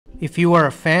If you are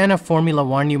a fan of Formula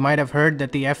One, you might have heard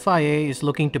that the FIA is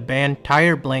looking to ban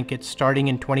tire blankets starting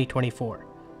in 2024.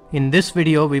 In this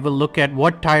video, we will look at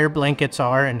what tire blankets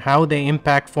are and how they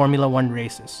impact Formula One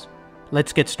races.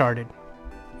 Let's get started.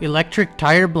 Electric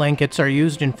tire blankets are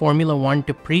used in Formula One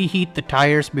to preheat the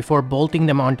tires before bolting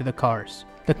them onto the cars.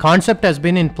 The concept has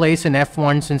been in place in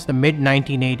F1 since the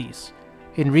mid-1980s.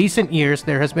 In recent years,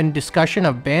 there has been discussion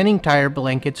of banning tire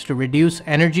blankets to reduce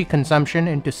energy consumption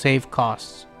and to save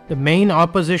costs. The main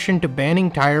opposition to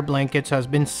banning tire blankets has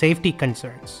been safety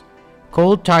concerns.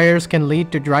 Cold tires can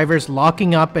lead to drivers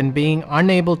locking up and being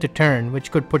unable to turn,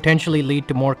 which could potentially lead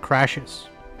to more crashes.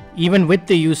 Even with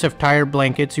the use of tire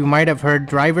blankets, you might have heard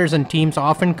drivers and teams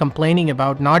often complaining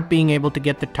about not being able to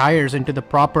get the tires into the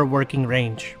proper working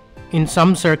range. In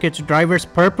some circuits, drivers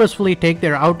purposefully take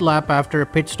their outlap after a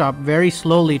pit stop very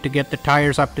slowly to get the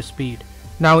tires up to speed.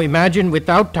 Now imagine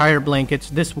without tire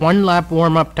blankets, this 1 lap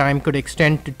warm-up time could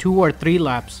extend to 2 or 3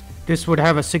 laps. This would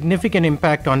have a significant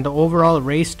impact on the overall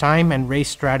race time and race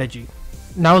strategy.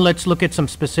 Now let's look at some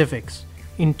specifics.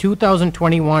 In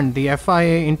 2021, the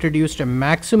FIA introduced a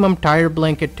maximum tire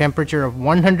blanket temperature of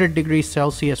 100 degrees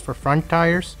Celsius for front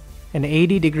tires and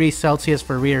 80 degrees Celsius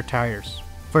for rear tires.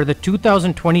 For the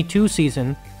 2022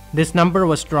 season, this number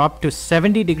was dropped to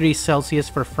 70 degrees Celsius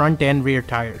for front and rear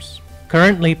tires.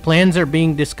 Currently, plans are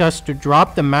being discussed to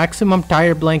drop the maximum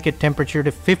tire blanket temperature to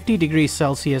 50 degrees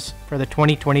Celsius for the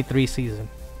 2023 season.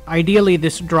 Ideally,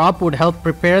 this drop would help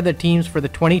prepare the teams for the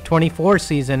 2024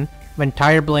 season when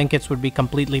tire blankets would be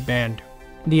completely banned.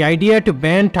 The idea to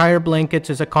ban tire blankets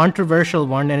is a controversial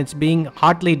one and it's being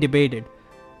hotly debated.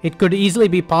 It could easily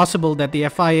be possible that the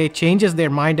FIA changes their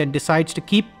mind and decides to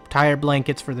keep tire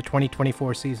blankets for the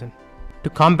 2024 season. To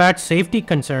combat safety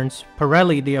concerns,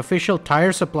 Pirelli, the official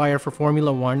tire supplier for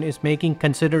Formula One, is making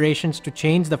considerations to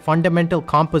change the fundamental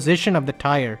composition of the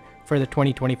tire for the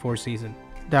 2024 season.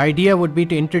 The idea would be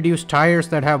to introduce tires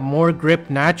that have more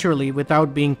grip naturally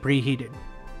without being preheated.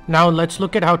 Now let's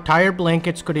look at how tire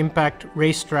blankets could impact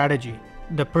race strategy.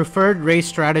 The preferred race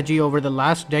strategy over the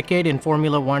last decade in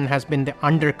Formula One has been the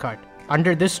undercut.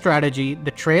 Under this strategy,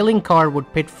 the trailing car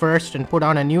would pit first and put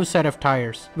on a new set of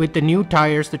tires. With the new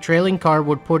tires, the trailing car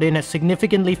would put in a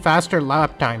significantly faster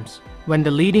lap times. When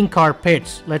the leading car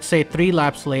pits, let's say 3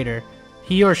 laps later,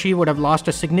 he or she would have lost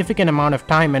a significant amount of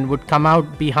time and would come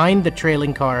out behind the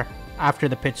trailing car after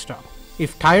the pit stop.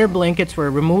 If tire blankets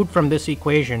were removed from this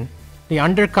equation, the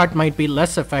undercut might be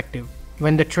less effective.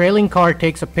 When the trailing car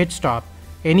takes a pit stop,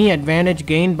 any advantage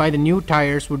gained by the new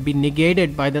tires would be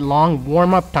negated by the long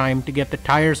warm-up time to get the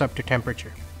tires up to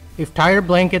temperature. If tire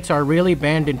blankets are really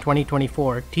banned in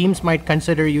 2024, teams might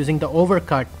consider using the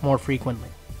overcut more frequently.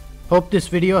 Hope this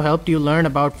video helped you learn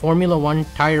about Formula One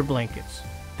tire blankets.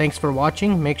 Thanks for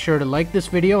watching. Make sure to like this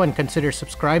video and consider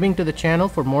subscribing to the channel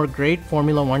for more great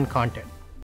Formula One content.